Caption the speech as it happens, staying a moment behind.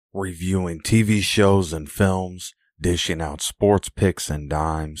reviewing TV shows and films, dishing out sports picks and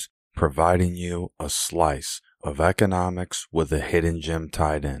dimes, providing you a slice of economics with a hidden gem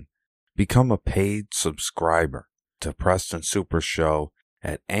tied in. Become a paid subscriber to Preston Super Show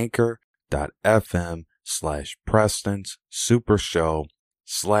at anchor.fm/Preston's Super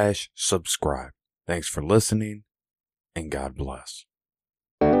Show/subscribe. Thanks for listening, and God bless.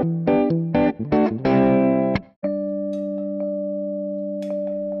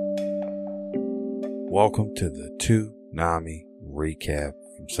 Welcome to the Toonami recap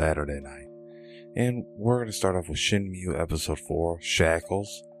from Saturday night. And we're going to start off with Shenmue Episode 4,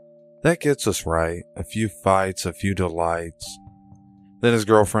 Shackles. That gets us right. A few fights, a few delights. Then his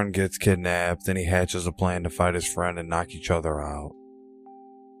girlfriend gets kidnapped, then he hatches a plan to fight his friend and knock each other out.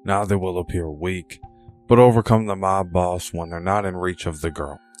 Now they will appear weak, but overcome the mob boss when they're not in reach of the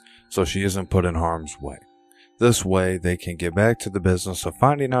girl, so she isn't put in harm's way. This way, they can get back to the business of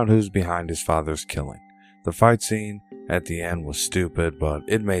finding out who's behind his father's killing. The fight scene at the end was stupid, but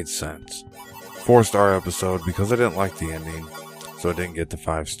it made sense. 4-star episode because I didn't like the ending, so it didn't get the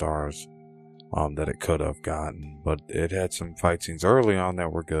 5 stars that it could have gotten. But it had some fight scenes early on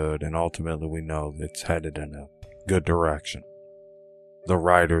that were good, and ultimately we know it's headed in a good direction. The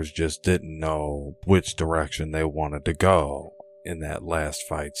writers just didn't know which direction they wanted to go in that last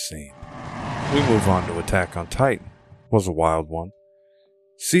fight scene. We move on to Attack on Titan. Was a wild one.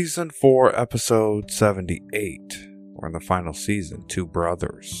 Season 4, episode 78. We're in the final season. Two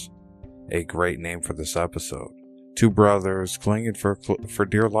brothers. A great name for this episode. Two brothers clinging for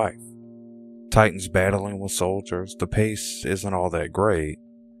dear life. Titans battling with soldiers. The pace isn't all that great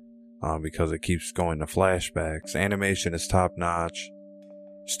because it keeps going to flashbacks. Animation is top notch.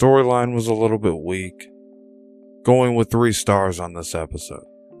 Storyline was a little bit weak. Going with 3 stars on this episode.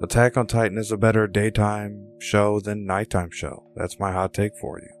 Attack on Titan is a better daytime show than nighttime show. That's my hot take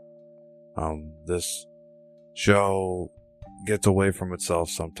for you. This show gets away from itself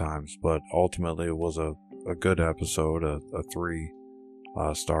sometimes, but ultimately it was a good episode, a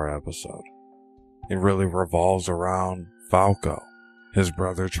 3-star episode. It really revolves around Falco, his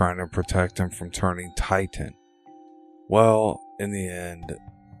brother trying to protect him from turning Titan. Well, in the end,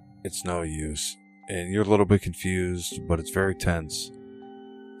 it's no use, and you're a little bit confused, but it's very tense.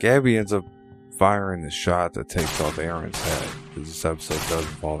 Gabby ends up firing the shot that takes off Aaron's head, because this episode does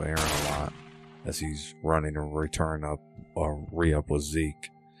involve Aaron a lot, as he's running a re-up with Zeke,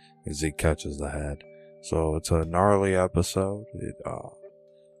 and Zeke catches the head. So it's a gnarly episode. It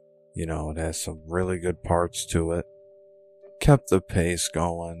has some really good parts to it. Kept the pace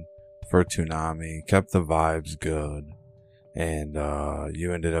going for Toonami, kept the vibes good, and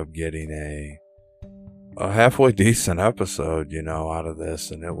you ended up getting a halfway decent episode, out of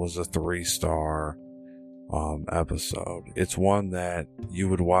this, and it was a 3-star episode. It's one that you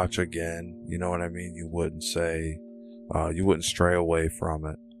would watch again, you know what I mean? You wouldn't stray away from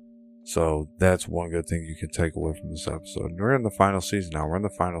it. So that's one good thing you can take away from this episode. And we're in the final season now. We're in the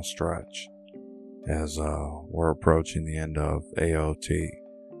final stretch as we're approaching the end of AOT.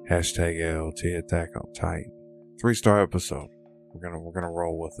 Hashtag AOT Attack on Titan. 3-star episode. We're gonna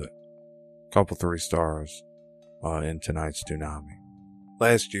roll with it. Couple 3 stars in tonight's Toonami.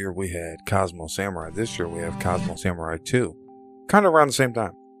 Last year we had Cosmo Samurai. This year we have Cosmo Samurai 2. Kind of around the same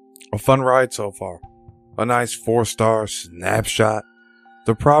time. A fun ride so far. A nice 4-star snapshot.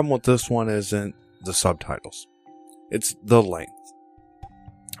 The problem with this one isn't the subtitles. It's the length.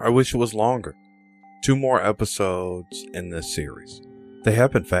 I wish it was longer. 2 more episodes in this series. They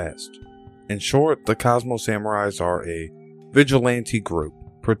happen fast. In short, the Cosmo Samurais are a vigilante group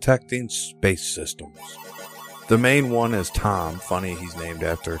protecting space systems. The main one is Tom. Funny, he's named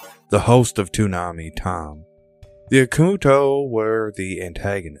after the host of Toonami, Tom. The Akuto were the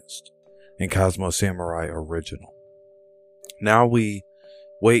antagonist in Cosmo Samurai Original. Now we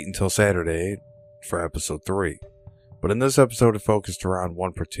wait until Saturday for episode 3. But in this episode, it focused around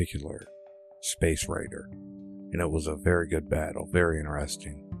one particular space raider. And it was a very good battle, very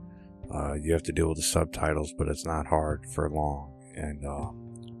interesting. You have to deal with the subtitles, but it's not hard for long. And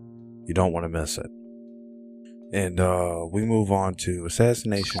you don't want to miss it. And we move on to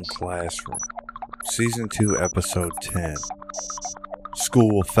Assassination Classroom. Season 2, Episode 10.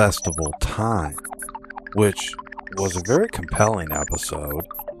 School Festival Time. Which was a very compelling episode.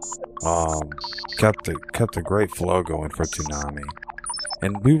 Kept a great flow going for Toonami.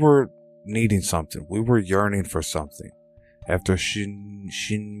 And we were needing something. We were yearning for something. After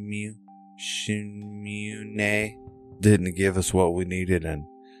Shenmue didn't give us what we needed, and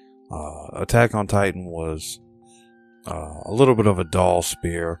Attack on Titan was a little bit of a dull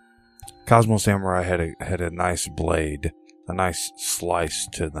spear. Cosmo Samurai had a nice blade a nice slice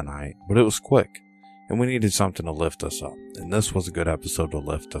to the night, but it was quick, and we needed something to lift us up, and this was a good episode to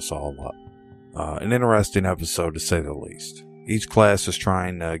lift us all up. An interesting episode to say the least. Each class is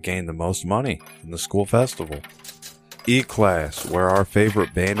trying to gain the most money in the school festival. E-class, where our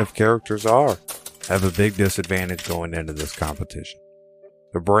favorite band of characters are, have a big disadvantage going into this competition.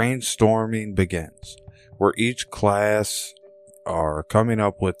 The brainstorming begins, where each class are coming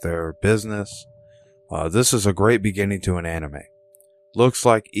up with their business. This is a great beginning to an anime. Looks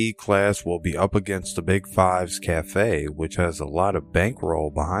like E-class will be up against the Big Five's cafe, which has a lot of bankroll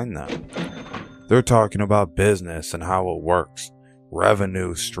behind them. They're talking about business and how it works,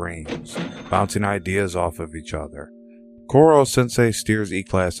 revenue streams, bouncing ideas off of each other. Koro Sensei steers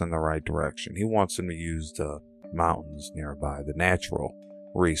E-class in the right direction. He wants them to use the mountains nearby, the natural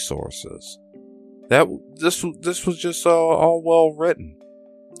resources. This was just all well written.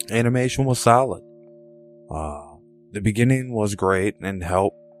 Animation was solid. The beginning was great and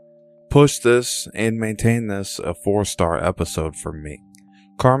helped push this and maintain this a 4-star episode for me.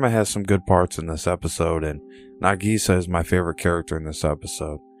 Karma has some good parts in this episode, and Nagisa is my favorite character in this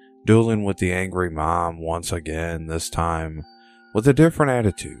episode, dueling with the angry mom once again, this time with a different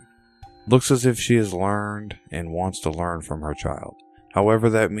attitude. Looks as if she has learned and wants to learn from her child. However,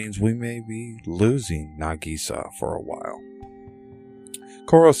 that means we may be losing Nagisa for a while.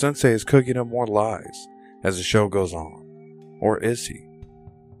 Koro Sensei is cooking up more lies as the show goes on. Or is he?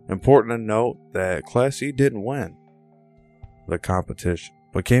 Important to note that Class E didn't win the competition,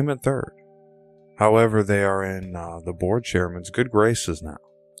 but came in third. However, they are in the board chairman's good graces now.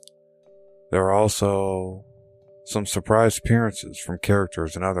 There are also some surprise appearances from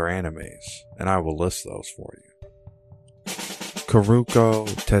characters in other animes, and I will list those for you. Karuko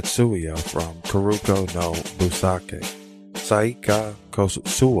Tetsuya from Karuko no Busake, Saika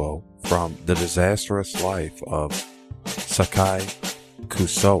Kosuo from The Disastrous Life of Sakai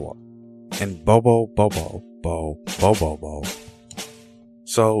Kusoa, and Bobo.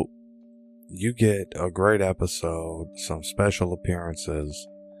 So, you get a great episode, some special appearances,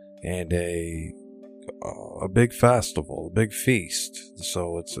 and a big festival, a big feast.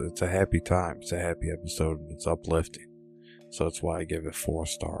 So it's a happy time. It's a happy episode, and it's uplifting. So that's why I give it 4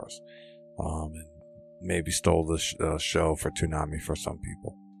 stars. And maybe stole the show for Toonami for some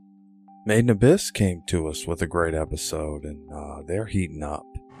people. Made in Abyss came to us with a great episode, and they're heating up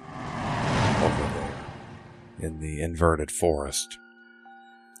over there in the inverted forest.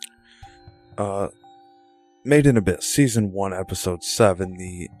 Made in Abyss, Season 1, Episode 7,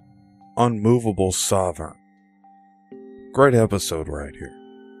 The Unmovable Sovereign. Great episode right here.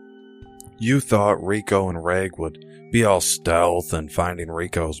 You thought Rico and Reg would be all stealth and finding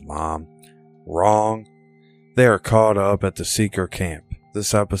Rico's mom. Wrong. They are caught up at the Seeker camp.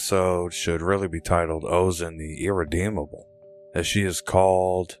 This episode should really be titled Ozen the Irredeemable, as she is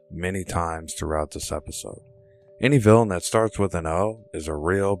called many times throughout this episode. Any villain that starts with an O is a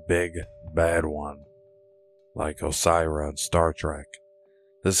real big bad one, like Osira in Star Trek.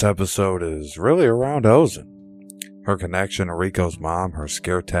 This episode is really around Ozen. Her connection to Rico's mom, her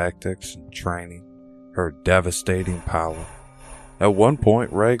scare tactics and training, her devastating power. At one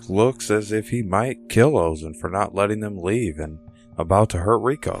point, Reg looks as if he might kill Ozen for not letting them leave and about to hurt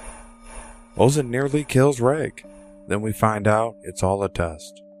Rico. Ozen nearly kills Reg. Then we find out it's all a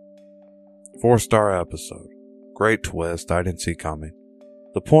test. 4-star episode. Great twist I didn't see coming.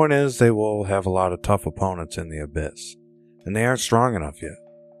 The point is they will have a lot of tough opponents in the Abyss, and they aren't strong enough yet.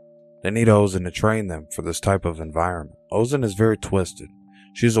 They need Ozen to train them for this type of environment. Ozen is very twisted.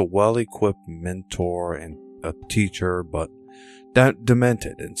 She's a well-equipped mentor and a teacher, but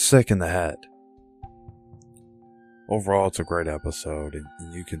demented and sick in the head. Overall, it's a great episode,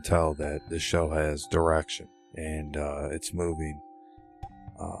 and you can tell that this show has direction, and it's moving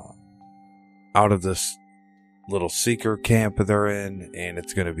out of this little seeker camp they're in, and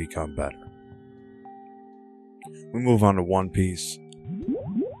it's going to become better. We move on to One Piece.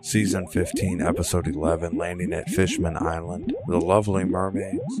 Season 15, Episode 11, landing at Fishman Island, The Lovely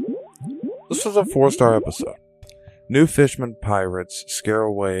Mermaids. This was a 4-star episode. New Fishman pirates scare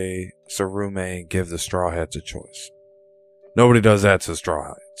away Sarume and give the Straw Hats a choice. Nobody does that to Straw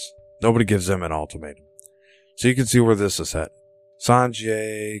Hats. Nobody gives them an ultimatum. So you can see where this is headed.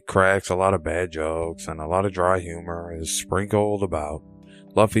 Sanjay cracks a lot of bad jokes and a lot of dry humor is sprinkled about.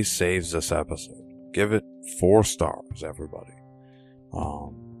 Luffy saves this episode. Give it 4 stars, everybody.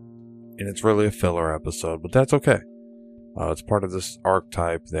 And it's really a filler episode, but that's okay. It's part of this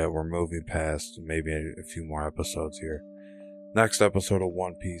archetype that we're moving past, maybe a few more episodes here. Next episode of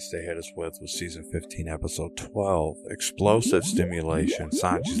One Piece they hit us with was Season 15, Episode 12, Explosive Stimulation,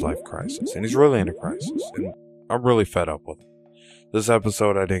 Sanji's Life Crisis. And he's really in a crisis. And I'm really fed up with it. This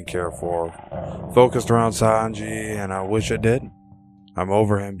episode I didn't care for. Focused around Sanji, and I wish it didn't. I'm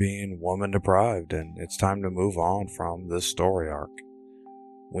over him being woman deprived, and it's time to move on from this story arc.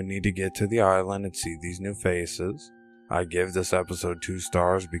 We need to get to the island and see these new faces. I give this episode 2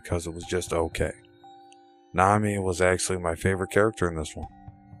 stars because it was just okay. Nami was actually my favorite character in this one.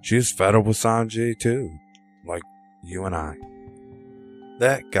 She was fed up with Sanji too, like you and I.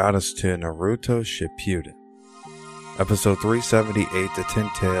 That got us to Naruto Shippuden. Episode 378, The Ten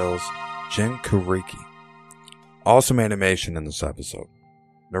Tails, Jinchuriki. Awesome animation in this episode.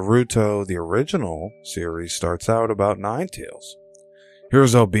 Naruto, the original series, starts out about 9 tails.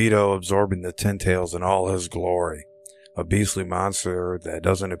 Here's Obito absorbing the 10 tails in all his glory. A beastly monster that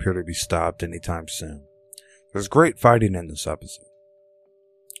doesn't appear to be stopped anytime soon. There's great fighting in this episode.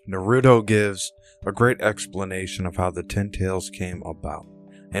 Naruto gives a great explanation of how the 10 tails came about.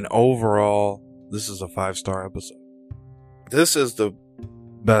 And overall, this is a 5-star episode. This is the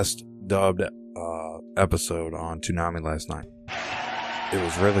best dubbed episode on Toonami last night. It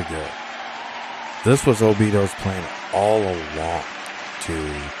was really good. This was Obito's plan all along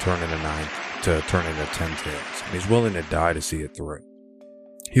to turn into 10 tails. And he's willing to die to see it through.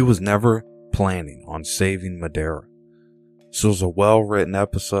 He was never planning on saving Madara. This was a well-written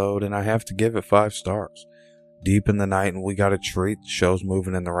episode, and I have to give it 5 stars. Deep in the night, and we got a treat. The show's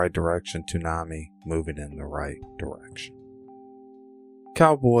moving in the right direction. Toonami moving in the right direction.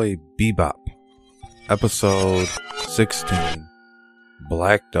 Cowboy Bebop, episode 16,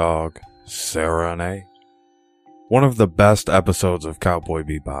 Black Dog Serenade. One of the best episodes of Cowboy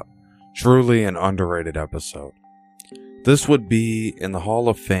Bebop. Truly an underrated episode. This would be in the Hall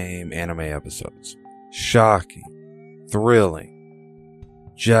of Fame anime episodes. Shocking, thrilling.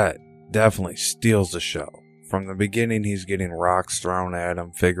 Jet definitely steals the show. From the beginning, he's getting rocks thrown at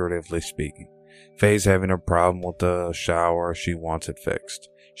him, figuratively speaking. Faye's having a problem with the shower. She wants it fixed.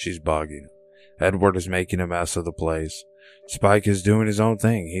 She's bugging him. Edward is making a mess of the place. Spike is doing his own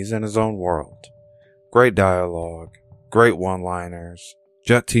thing. He's in his own world. Great dialogue. Great one-liners.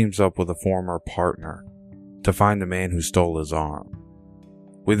 Jet teams up with a former partner to find the man who stole his arm.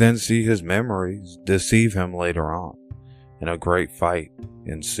 We then see his memories deceive him later on, and a great fight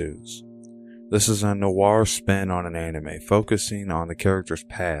ensues. This is a noir spin on an anime, focusing on the character's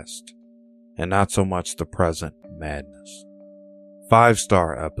past, and not so much the present madness.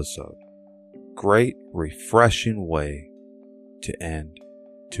 5-star episode. Great, refreshing way to end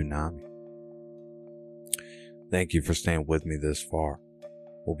Toonami. Thank you for staying with me this far.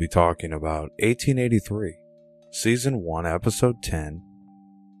 We'll be talking about 1883, Season 1, Episode 10,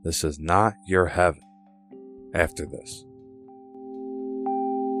 This Is Not Your Heaven, after this.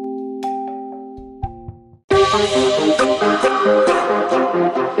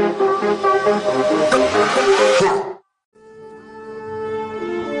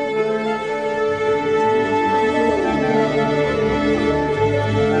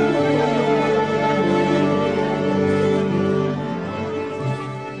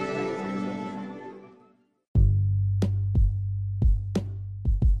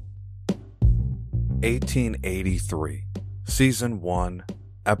 (1883) Season 1,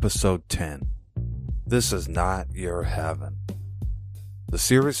 Episode 10, This Is Not Your Heaven. The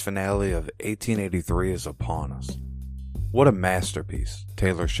series finale of 1883 is upon us. What a masterpiece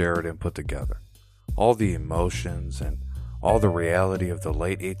Taylor Sheridan put together. All the emotions and all the reality of the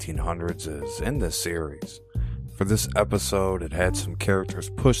late 1800s is in this series. For this episode, it had some characters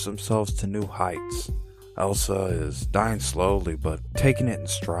push themselves to new heights. Elsa is dying slowly, but taking it in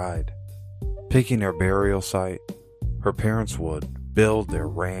stride. Picking her burial site, her parents would build their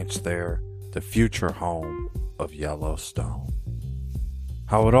ranch there, the future home of Yellowstone.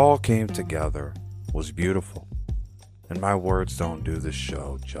 How it all came together was beautiful, and my words don't do this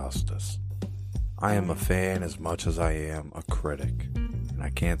show justice. I am a fan as much as I am a critic, and I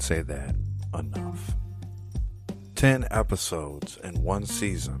can't say that enough. 10 episodes in one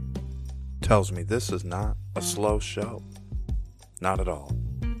season tells me this is not a slow show. Not at all.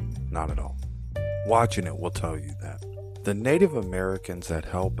 Not at all. Watching it will tell you that. The Native Americans that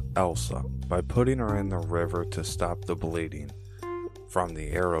help Elsa by putting her in the river to stop the bleeding from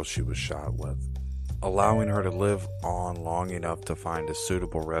the arrow she was shot with, allowing her to live on long enough to find a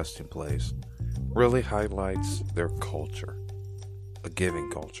suitable resting place, really highlights their culture, a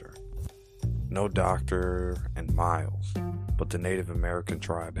giving culture. No doctor in miles, but the Native American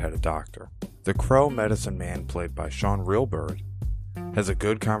tribe had a doctor. The Crow medicine man, played by Sean Reelbird, has a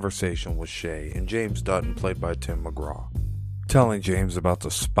good conversation with Shay and James Dutton, played by Tim McGraw, telling James about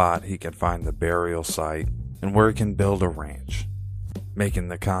the spot he can find the burial site and where he can build a ranch, making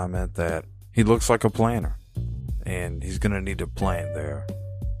the comment that he looks like a planner. and he's going to need to plant there,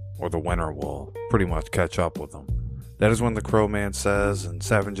 or the winter will pretty much catch up with him. That is when the Crowman says, in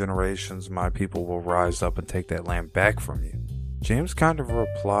 7 generations, my people will rise up and take that land back from you. James kind of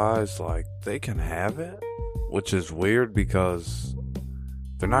replies like, they can have it? Which is weird because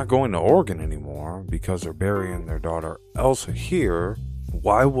they're not going to Oregon anymore because they're burying their daughter Elsa here.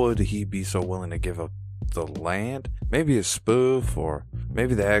 Why would he be so willing to give up the land? Maybe a spoof, or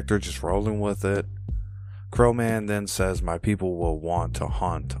maybe the actor just rolling with it. Crowman then says, my people will want to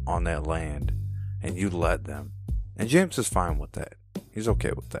hunt on that land, and you let them. And James is fine with that. He's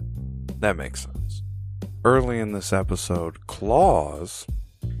okay with that. That makes sense. Early in this episode, Claus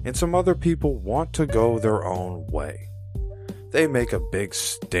and some other people want to go their own way. They make a big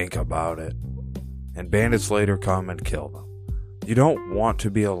stink about it, and bandits later come and kill them. You don't want to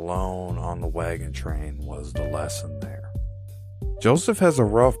be alone on the wagon train was the lesson there. Joseph has a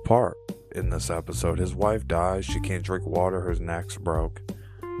rough part in this episode. His wife dies, she can't drink water, her neck's broke.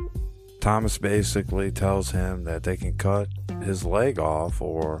 Thomas basically tells him that they can cut his leg off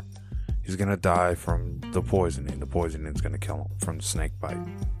or he's going to die from the poisoning. The poisoning's going to kill him from the snake bite.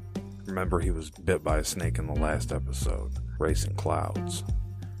 Remember, he was bit by a snake in the last episode, Racing Clouds.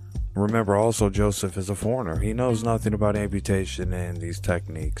 Remember also, Joseph is a foreigner. He knows nothing about amputation and these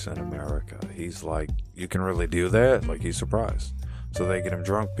techniques in America. He's like, you can really do that? Like, he's surprised. So they get him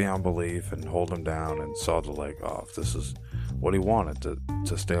drunk beyond belief and hold him down and saw the leg off. This is what he wanted,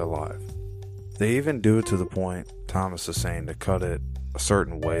 to stay alive. They even do it to the point, Thomas is saying, to cut it a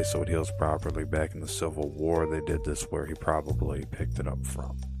certain way so it heals properly. Back in the Civil War, they did this where he probably picked it up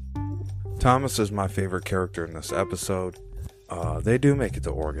from. Thomas is my favorite character in this episode. They do make it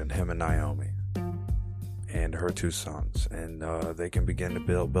to Oregon, him and Naomi, and her 2 sons, and they can begin to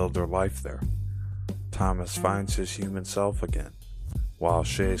build their life there. Thomas finds his human self again, while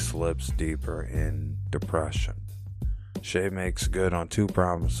Shay slips deeper in depression. Shay makes good on 2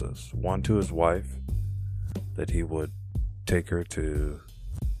 promises. One to his wife, that he would take her to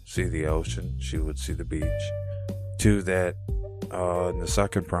see the ocean, she would see the beach. 2, that in the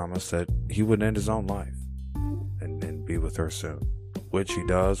second promise, that he would end his own life and be with her soon, which he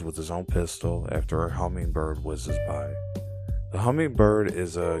does with his own pistol after a hummingbird whizzes by. The hummingbird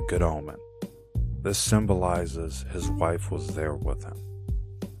is a good omen. This symbolizes his wife was there with him.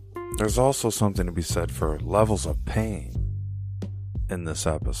 There's also something to be said for levels of pain in this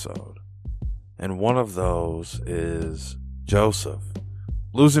episode. And one of those is Joseph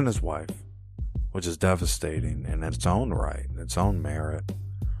losing his wife, which is devastating in its own right, in its own merit,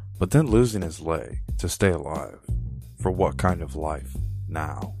 but then losing his leg to stay alive. For what kind of life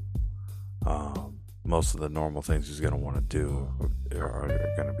now? Most of the normal things he's going to want to do are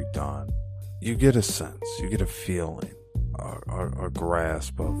going to be done. You get a sense, you get a feeling, a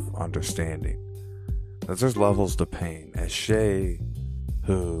grasp of understanding that there's levels to pain. As Shay,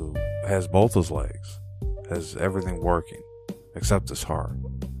 who has both his legs, has everything working except his heart,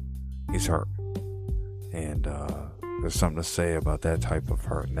 he's hurt. And there's something to say about that type of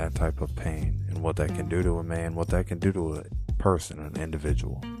hurt and that type of pain and what that can do to a man, what that can do to a person, an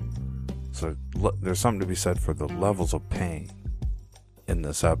individual. So there's something to be said for the levels of pain in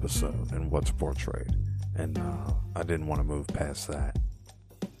this episode and what's portrayed. And I didn't want to move past that.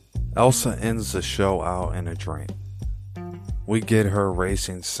 Elsa ends the show out in a dream. We get her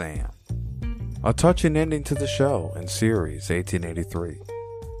racing Sam. A touching ending to the show and series, 1883.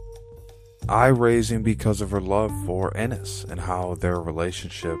 Eye-raising because of her love for Ennis and how their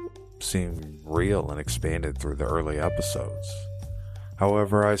relationship seemed real and expanded through the early episodes.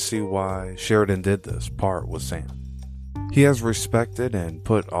 However, I see why Sheridan did this part with Sam. He has respected and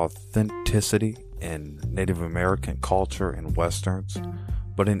put authenticity in Native American culture and westerns,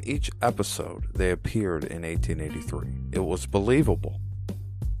 but in each episode they appeared in 1883. It was believable.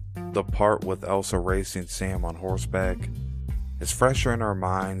 The part with Elsa racing Sam on horseback is fresher in our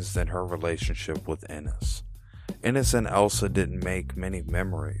minds than her relationship with Ennis. Ennis and Elsa didn't make many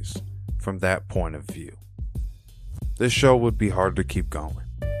memories from that point of view. This show would be hard to keep going.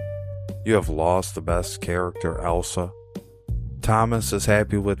 You have lost the best character, Elsa. Thomas is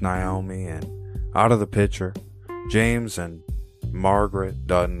happy with Naomi and out of the picture. James and Margaret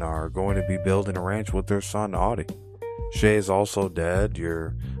Dutton are going to be building a ranch with their son, Audie. Shay is also dead.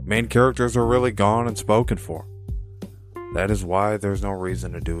 Your main characters are really gone and spoken for. That is why there's no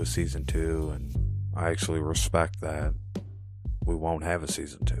reason to do a season 2, and I actually respect that. We won't have a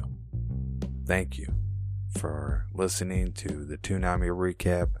season 2. Thank you for listening to the Toonami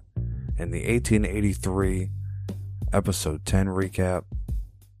recap and the 1883 episode 10 recap.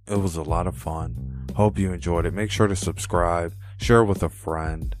 It was a lot of fun. Hope you enjoyed it. Make sure to subscribe, share with a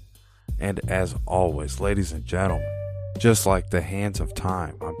friend, And as always, ladies and gentlemen, just like the hands of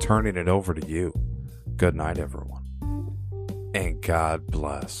time, I'm turning it over to you. Good night, everyone. And God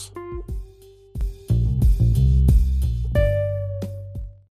bless.